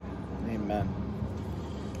Amen.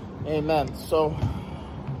 Amen. So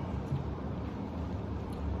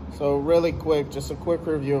really quick, just a quick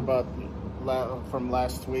review about from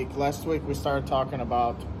last week. Last week we started talking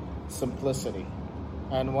about simplicity.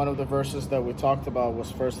 And one of the verses that we talked about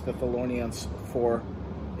was 1 Thessalonians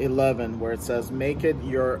 4:11, where it says, "Make it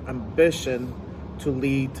your ambition to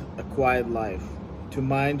lead a quiet life, to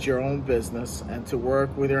mind your own business, and to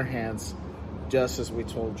work with your hands, just as we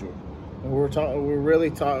told you." And we're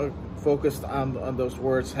really focused on those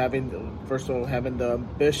words, first of all, having the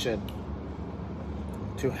ambition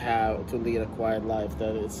to lead a quiet life.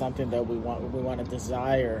 That it's something that we want to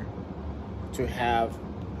desire to have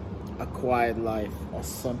a quiet life, a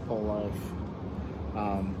simple life.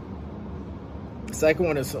 The second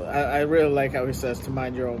one is, I really like how he says to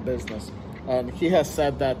mind your own business. And he has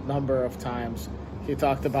said that number of times. He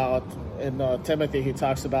talked about, in Timothy, he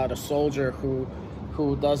talks about a soldier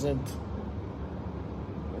who doesn't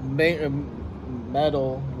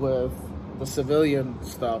meddle with the civilian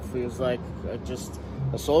stuff. He was like,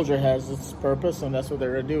 a soldier has its purpose, and that's what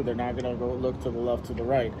they're going to do. They're not going to go look to the left, to the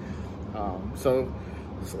right. So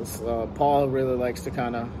Paul really likes to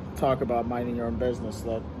kind of talk about minding your own business,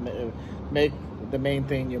 that make the main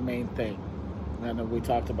thing your main thing. And we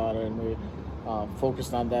talked about it, and we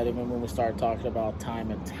focused on that even when we started talking about time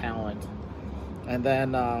and talent. And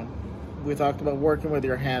then we talked about working with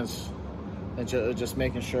your hands, and just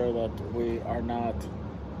making sure that we are not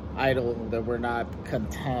idle, that we're not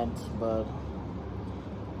content, but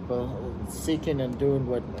seeking and doing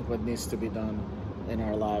what needs to be done in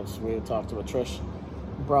our lives. We talked about, Trish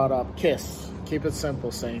brought up KISS. Keep it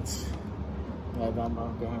simple, saints.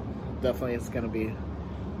 Definitely it's going to be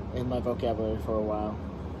in my vocabulary for a while,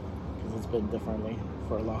 because it's been differently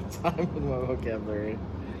for a long time in my vocabulary.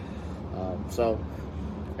 So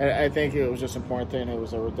I think it was just important thing. It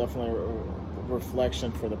was definitely a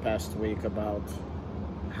reflection for the past week about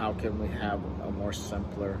how can we have a more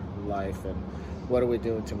simpler life, and what are we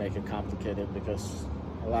doing to make it complicated? Because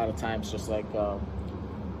a lot of times, just like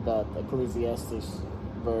that Ecclesiastes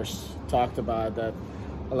verse talked about, that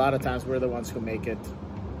a lot of times we're the ones who make it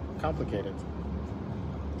complicated.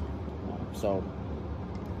 So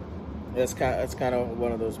it's kind of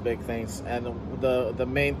one of those big things. And the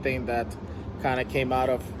main thing that kind of came out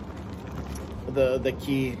of the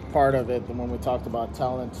key part of it when we talked about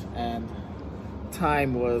talent and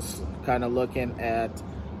time was kind of looking at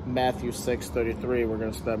Matthew 6:33. We're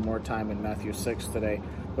going to spend more time in Matthew 6 today.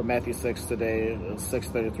 But Matthew 6 today,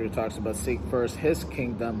 6:33 talks about, seek first his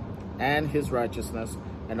kingdom and his righteousness,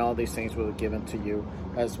 and all these things will be given to you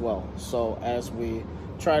as well. So as we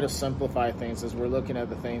try to simplify things, as we're looking at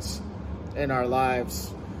the things in our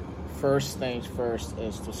lives, first things first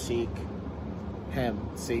is to seek him,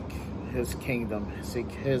 seek his kingdom, seek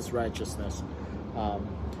his righteousness.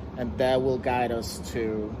 And that will guide us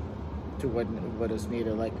to what is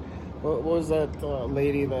needed. Like, what was that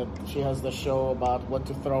lady that she has the show about what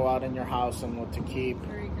to throw out in your house and what to keep?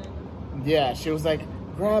 Very good. Yeah, she was like,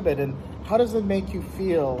 grab it, and how does it make you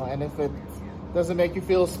feel? And if it doesn't make you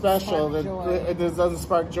feel special, then it doesn't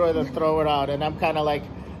spark joy, then throw it out. And I'm kind of like,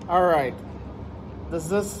 all right, does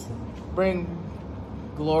this bring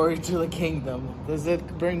glory to the kingdom? Does it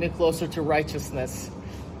bring me closer to righteousness?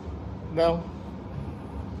 No,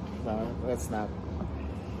 that's not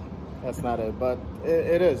it. But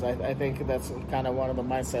it is. I think that's kind of one of the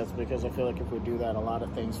mindsets, because I feel like if we do that,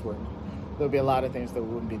 there'll be a lot of things that we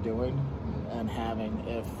wouldn't be doing and having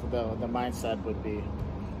if the mindset would be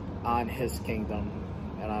on his kingdom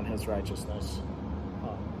and on his righteousness.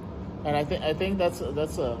 And I think that's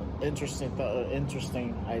a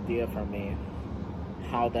interesting idea for me,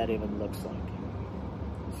 how that even looks like.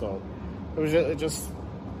 So it was just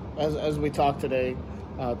as we talk today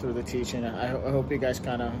through the teaching, I hope you guys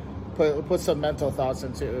kind of put some mental thoughts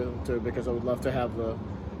into it, because I would love to have the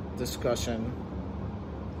discussion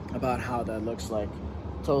about how that looks like,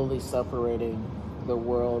 totally separating the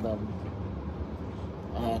world and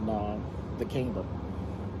the kingdom.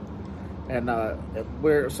 And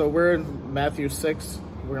we're in Matthew 6.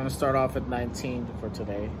 We're going to start off at 19 for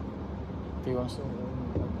today. Do you want to say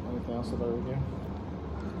anything else about it here?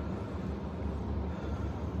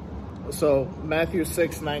 So Matthew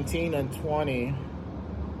 6, 19 and 20.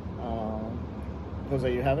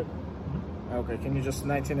 Jose, you have it? Mm-hmm. Okay, can you just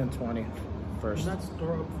 19 and 20 first? Do not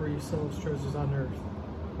store up for yourselves treasures on earth,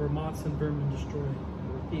 where moths and vermin destroy,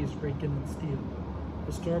 and where thieves break in and steal.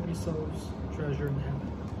 But store up yourselves treasure in heaven,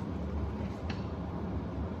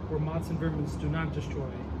 where moths and vermin do not destroy,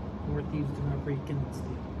 and where thieves do not break in and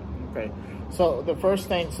steal. Okay, so the first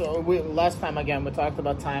thing, last time again we talked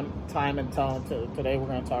about time and talent. Today we're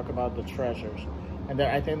going to talk about the treasures, and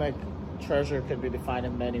I think like treasure can be defined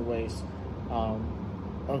in many ways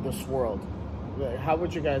of this world. How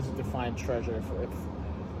would you guys define treasure?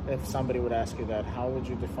 If somebody would ask you that, how would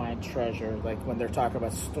you define treasure? Like when they're talking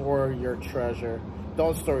about store your treasure,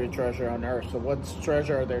 don't store your treasure on earth. So what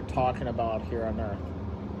treasure are they talking about here on earth?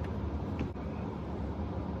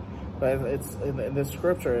 But it's in the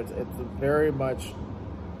scripture, it's very much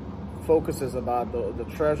focuses about the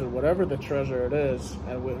treasure, whatever the treasure it is,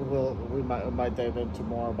 and we might dive into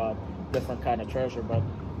more about different kind of treasure, but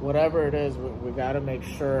whatever it is, we got to make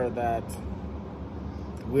sure that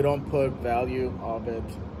we don't put value of it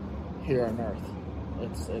here on earth.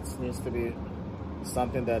 It needs to be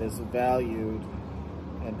something that is valued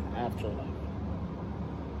in afterlife,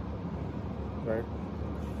 right?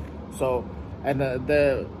 So, and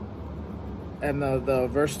the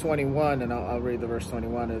verse 21, and I'll read the verse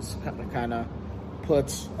 21, is kind of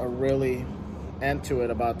puts a really end to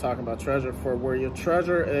it about talking about treasure. For where your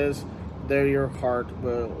treasure is, there your heart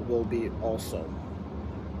will be also.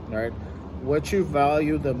 Right? What you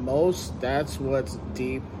value the most, that's what's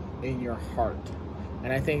deep in your heart.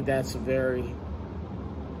 And I think that's very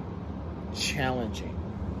challenging.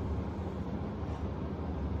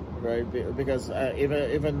 Right? Because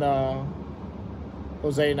even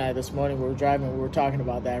Jose and I this morning, we were driving, we were talking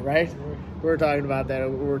about that, right? We were talking about that.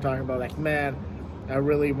 We were talking about, like, man, I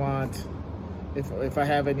really want, if I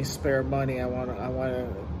have any spare money, I want to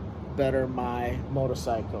better my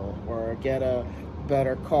motorcycle, or get a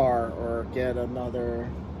better car, or get another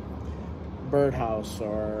birdhouse,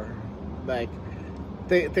 or like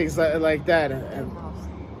things like that. And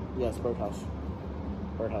yes, birdhouse.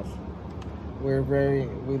 We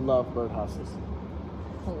love birdhouses.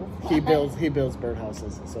 He builds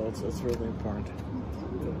birdhouses, so it's really important.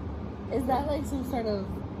 Is that like some sort of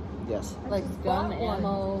yes, like gun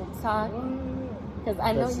ammo talk? Because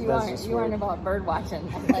I know you aren't about bird watching.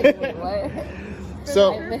 I'm like, wait, what?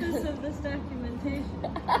 So, For the purpose of this documentation,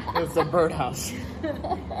 it's a birdhouse.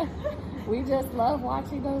 We just love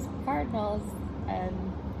watching those cardinals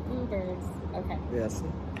and bluebirds. Okay. Yes.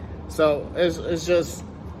 So it's just,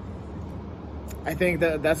 I think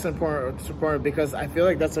that's important because I feel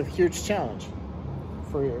like that's a huge challenge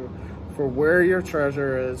for where your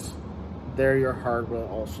treasure is, there your heart will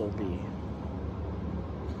also be.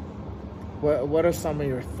 What are some of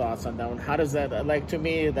your thoughts on that one? How does that, like, to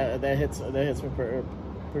me, that hits me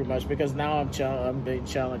pretty much, because now I'm being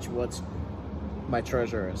challenged what's my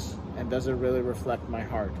treasure is, and does it really reflect my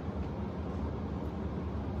heart?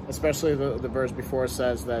 Especially the verse before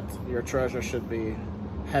says that your treasure should be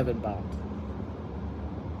heaven bound.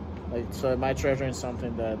 Like, so am I treasuring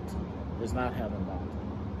something that is not heaven bound?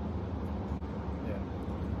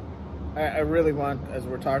 Yeah. I really want, as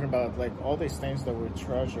we're talking about, like, all these things that we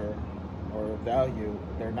treasure or value,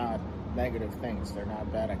 they're not negative things. They're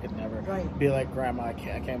not bad. I could never be like, Grandma, I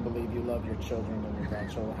can't believe you love your children and your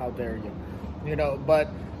grandchildren. How dare you? You know, but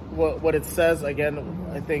what it says, again,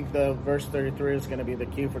 I think the verse 33 is going to be the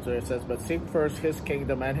key for today. It says, but seek first his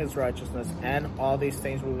kingdom and his righteousness, and all these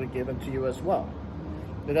things will be given to you as well.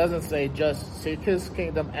 It doesn't say just seek his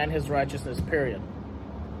kingdom and his righteousness, period.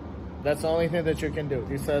 That's the only thing that you can do.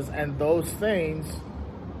 He says, and those things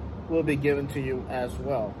will be given to you as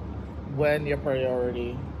well, when your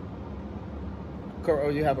priority,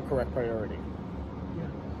 or you have a correct priority.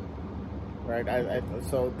 Right?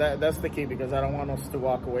 So that's the key, because I don't want us to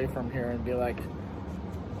walk away from here and be like,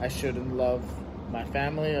 I shouldn't love my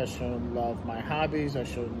family, I shouldn't love my hobbies, I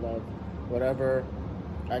shouldn't love whatever.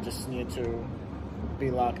 I just need to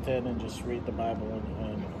be locked in and just read the Bible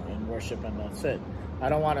and worship, and that's it. I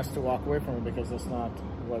don't want us to walk away from it, because that's not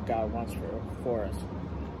what God wants for us.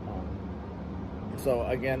 So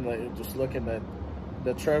again, just looking at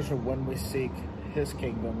the treasure, when we seek his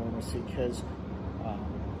kingdom, when we seek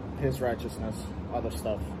his righteousness, other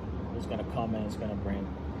stuff is going to come and it's going to bring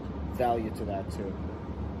value to that too.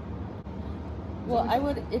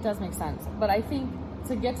 Well, it does make sense. But I think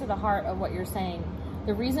to get to the heart of what you're saying,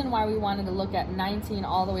 the reason why we wanted to look at 19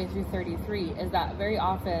 all the way through 33 is that very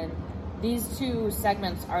often these two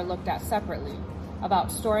segments are looked at separately,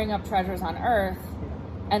 about storing up treasures on earth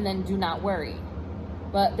and then do not worry.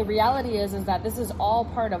 But the reality is that this is all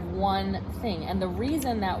part of one thing. And the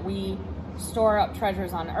reason that we store up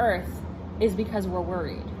treasures on earth is because we're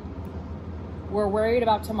worried. We're worried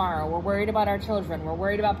about tomorrow. We're worried about our children. We're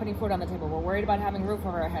worried about putting food on the table. We're worried about having a roof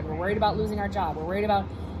over our head. We're worried about losing our job. We're worried about...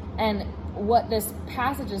 And what this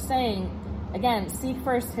passage is saying, again, seek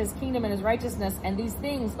first his kingdom and his righteousness, and these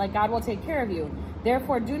things, like, God will take care of you.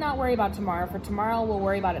 Therefore, do not worry about tomorrow, for tomorrow will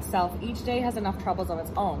worry about itself. Each day has enough troubles of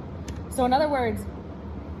its own. So in other words,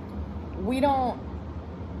 we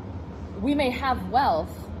may have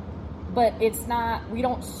wealth, but it's not, we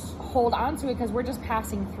don't hold on to it because we're just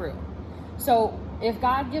passing through. So if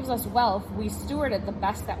God gives us wealth, we steward it the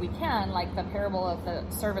best that we can, like the parable of the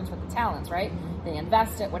servants with the talents, right? They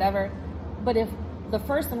invest it, whatever. But if the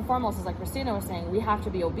first and foremost is like Christina was saying, we have to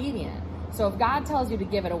be obedient. So if God tells you to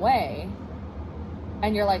give it away,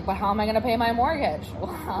 and you're like, but how am I going to pay my mortgage?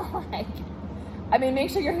 Well, like, I mean, make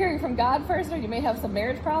sure you're hearing from God first, or you may have some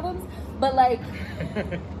marriage problems. But like,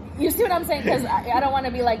 you see what I'm saying? Because I don't want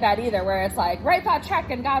to be like that either, where it's like, write that check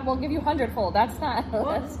and God will give you 100-fold. That's not,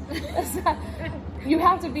 that's not. You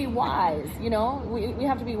have to be wise, you know? We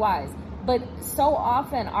have to be wise. But so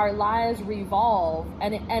often our lives revolve,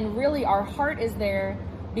 and really our heart is there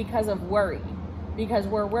because of worry. Because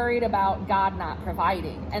we're worried about God not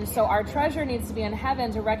providing. And so our treasure needs to be in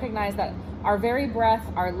heaven to recognize that our very breath,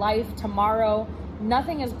 our life, tomorrow,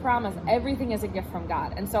 nothing is promised. Everything is a gift from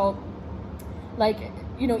God. And so, like,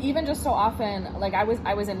 you know, even just so often, like I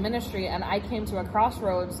was in ministry and I came to a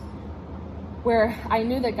crossroads where I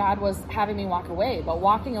knew that God was having me walk away. But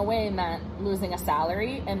walking away meant losing a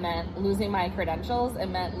salary. It meant losing my credentials. It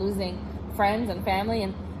meant losing friends and family.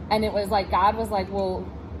 And it was like, God was like, well,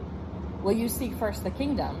 will you seek first the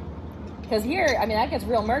kingdom? Because here, I mean, that gets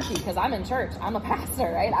real murky because I'm in church. I'm a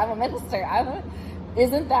pastor, right? I'm a minister.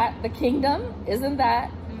 Isn't that the kingdom? Isn't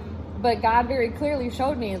that? But God very clearly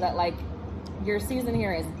showed me that, like, your season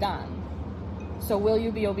here is done. So will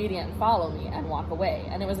you be obedient and follow me and walk away?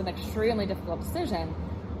 And it was an extremely difficult decision.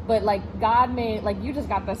 But, like, God made, like, you just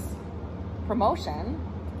got this promotion.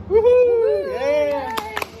 Woohoo! Yeah!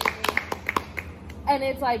 And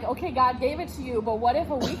it's like, okay, God gave it to you, but what if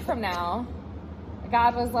a week from now,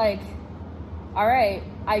 God was like, all right,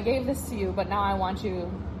 I gave this to you, but now I want you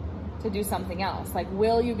to do something else. Like,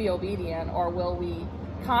 will you be obedient, or will we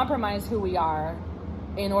compromise who we are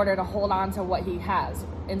in order to hold on to what he has,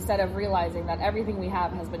 instead of realizing that everything we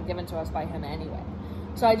have has been given to us by him anyway?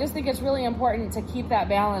 So I just think it's really important to keep that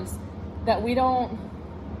balance, that we don't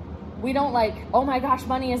like, oh my gosh,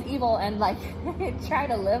 money is evil, and like try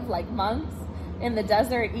to live like monks in the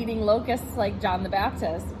desert eating locusts like John the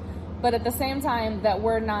Baptist. But at the same time, that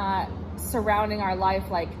we're not surrounding our life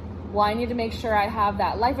like, well, I need to make sure I have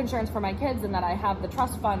that life insurance for my kids, and that I have the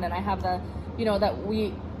trust fund, and I have the, you know, that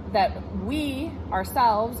we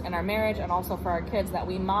ourselves and our marriage, and also for our kids, that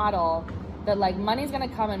we model that, like, money's going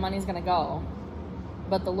to come and money's going to go,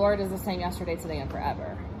 but the Lord is the same yesterday, today, and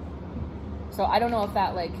forever. So I don't know if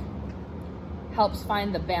that, like, helps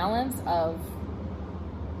find the balance of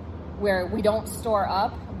where we don't store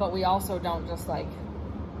up, but we also don't just, like,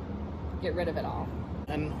 get rid of it all.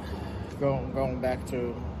 And going back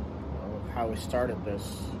to how we started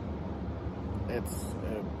this, it's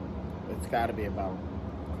got to be about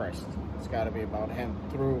Christ. It's got to be about him.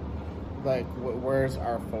 Through, like, where's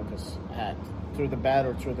our focus at? Through the bad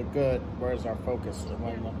or through the good, where's our focus? And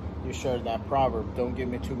when you shared that proverb, don't give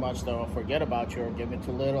me too much, then I'll forget about you, or give me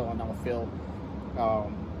too little and I'll feel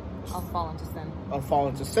I'll fall into sin. I'll fall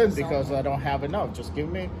into sin because I don't have enough. Just give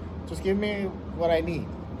me what I need,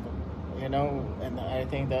 you know. And I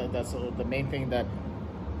think that's the main thing, that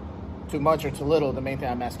too much or too little, the main thing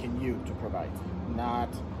I'm asking you to provide,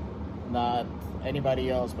 not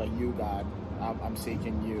anybody else, but you, God. I'm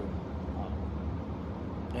seeking you,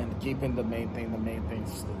 and keeping the main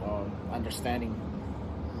things, understanding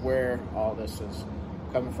where all this is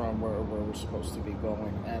coming from, where we're supposed to be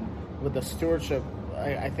going. And with the stewardship,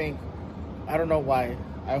 I think, I don't know why,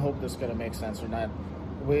 I hope this is going to make sense or not.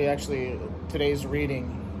 We actually, today's reading,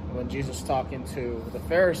 when Jesus is talking to the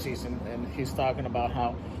Pharisees, and he's talking about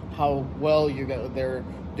how well they're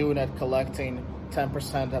doing at collecting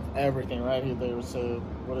 10% of everything, right? There's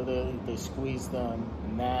they squeeze the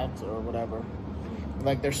gnat or whatever.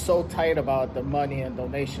 Like, they're so tight about the money and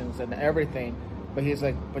donations and everything. But he's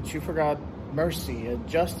like, but you forgot mercy and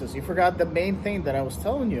justice. You forgot the main thing that I was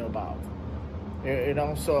telling you about. You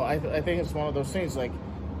know, so I think it's one of those things, like,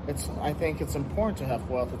 I think it's important to have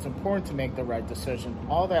wealth. It's important to make the right decision,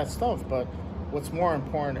 all that stuff. But what's more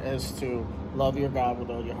important is to love your God with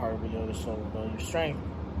all your heart, with all your soul, with all your strength,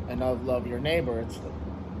 and love your neighbor.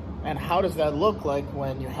 And how does that look like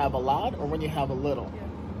when you have a lot or when you have a little?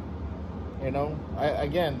 You know, I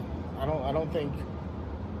don't think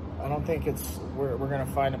it's we're gonna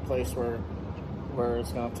find a place where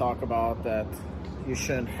it's gonna talk about that you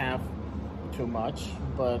shouldn't have too much,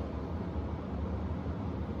 but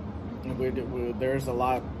there's a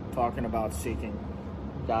lot talking about seeking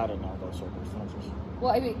God in all those circumstances.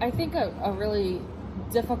 Well, I mean, I think a really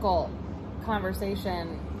difficult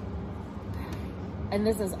conversation, and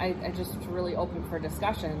this is I just really open for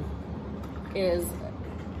discussion, is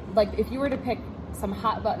like, if you were to pick some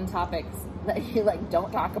hot button topics that you like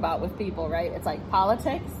don't talk about with people, right? It's like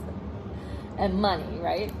politics and money,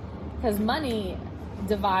 right? Because money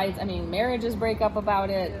divides. I mean, marriages break up about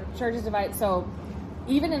it, churches divide. So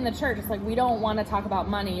even in the church, it's like we don't want to talk about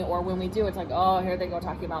money, or when we do, it's like, oh, here they go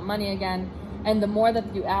talking about money again. And the more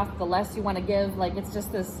that you ask, the less you want to give. Like, it's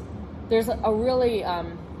just this, there's a really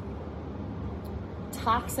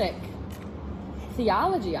toxic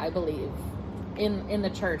theology, I believe, in the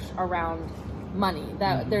church around money.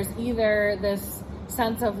 That there's either this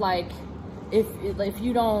sense of like, if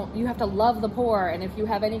you don't, you have to love the poor, and if you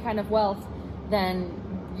have any kind of wealth,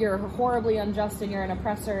 then you're horribly unjust and you're an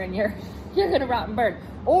oppressor and you're gonna rot and burn.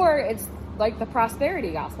 Or it's like the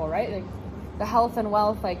prosperity gospel, right? Like the health and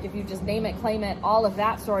wealth, like if you just name it, claim it, all of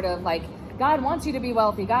that sort of like, God wants you to be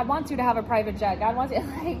wealthy, God wants you to have a private jet, God wants you,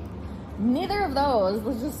 like, neither of those,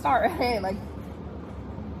 let's just start, right? Like,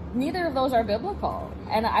 neither of those are biblical.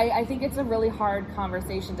 And I think it's a really hard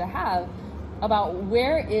conversation to have about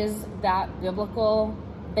where is that biblical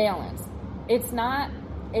balance. It's not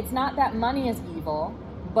that money is evil,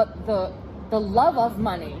 but the love of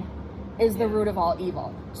money is the root of all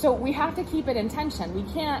evil. So we have to keep it in tension. We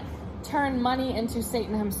can't turn money into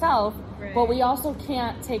Satan himself, right, but we also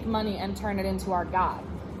can't take money and turn it into our God.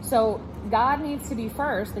 So God needs to be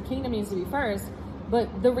first, the kingdom needs to be first,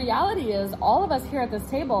 but the reality is all of us here at this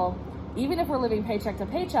table, even if we're living paycheck to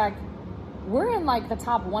paycheck, we're in like the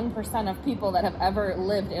top 1% of people that have ever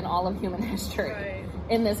lived in all of human history, right,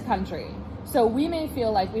 in this country. So we may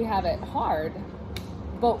feel like we have it hard,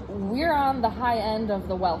 but we're on the high end of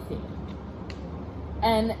the wealthy.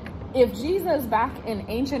 And if Jesus back in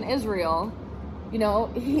ancient Israel, you know,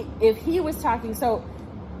 if he was talking, so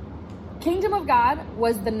kingdom of God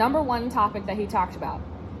was the number one topic that he talked about.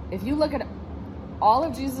 If you look at all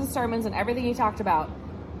of Jesus' sermons and everything he talked about,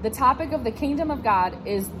 the topic of the kingdom of God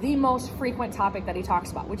is the most frequent topic that he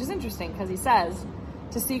talks about, which is interesting because he says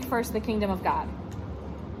to seek first the kingdom of God.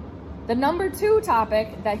 The number two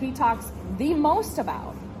topic that he talks the most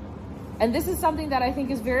about, and this is something that I think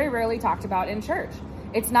is very rarely talked about in church.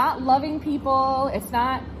 It's not loving people. It's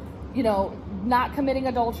not, you know, not committing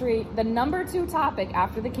adultery. The number two topic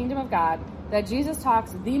after the kingdom of God that Jesus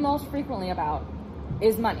talks the most frequently about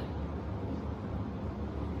is money.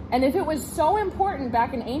 And if it was so important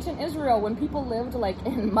back in ancient Israel when people lived like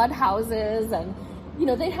in mud houses and, you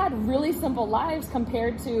know, they had really simple lives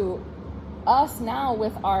compared to us now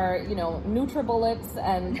with our, you know, NutriBullets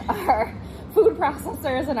and our food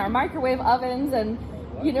processors and our microwave ovens and,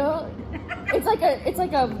 you know, it's like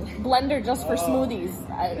a blender just for smoothies.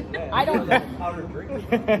 I don't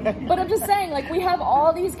know. But I'm just saying, like, we have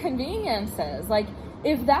all these conveniences. Like,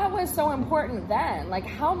 if that was so important then, like,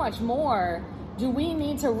 how much more do we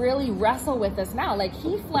need to really wrestle with this now? Like,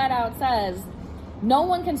 he flat out says, no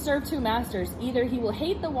one can serve two masters. Either he will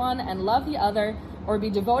hate the one and love the other, or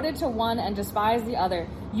be devoted to one and despise the other.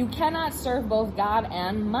 You cannot serve both God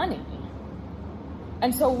and money.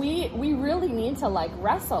 And so we really need to like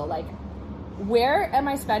wrestle, like, where am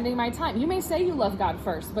I spending my time? You may say you love God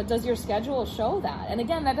first, but does your schedule show that? And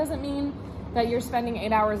again, that doesn't mean that you're spending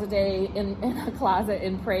 8 hours a day in a closet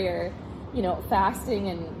in prayer, you know, fasting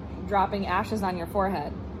and dropping ashes on your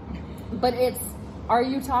forehead. But it's, are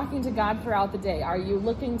you talking to God throughout the day? Are you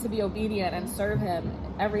looking to be obedient and serve him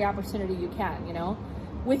every opportunity you can, you know?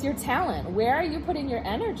 With your talent, where are you putting your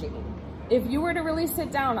energy? If you were to really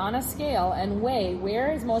sit down on a scale and weigh,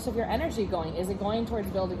 where is most of your energy going? Is it going towards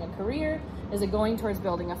building a career? Is it going towards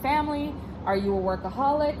building a family? Are you a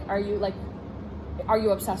workaholic? Are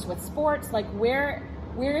you obsessed with sports? Like, where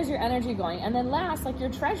is your energy going? And then last, like,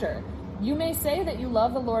 your treasure. You may say that you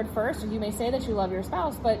love the Lord first, or you may say that you love your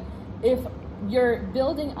spouse, but if you're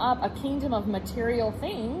building up a kingdom of material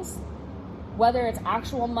things, whether it's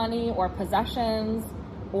actual money or possessions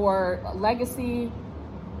or legacy,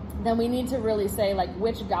 then we need to really say, like,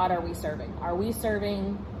 which God are we serving? Are we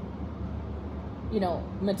serving, you know,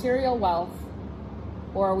 material wealth,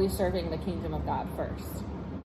 or are we serving the kingdom of God first?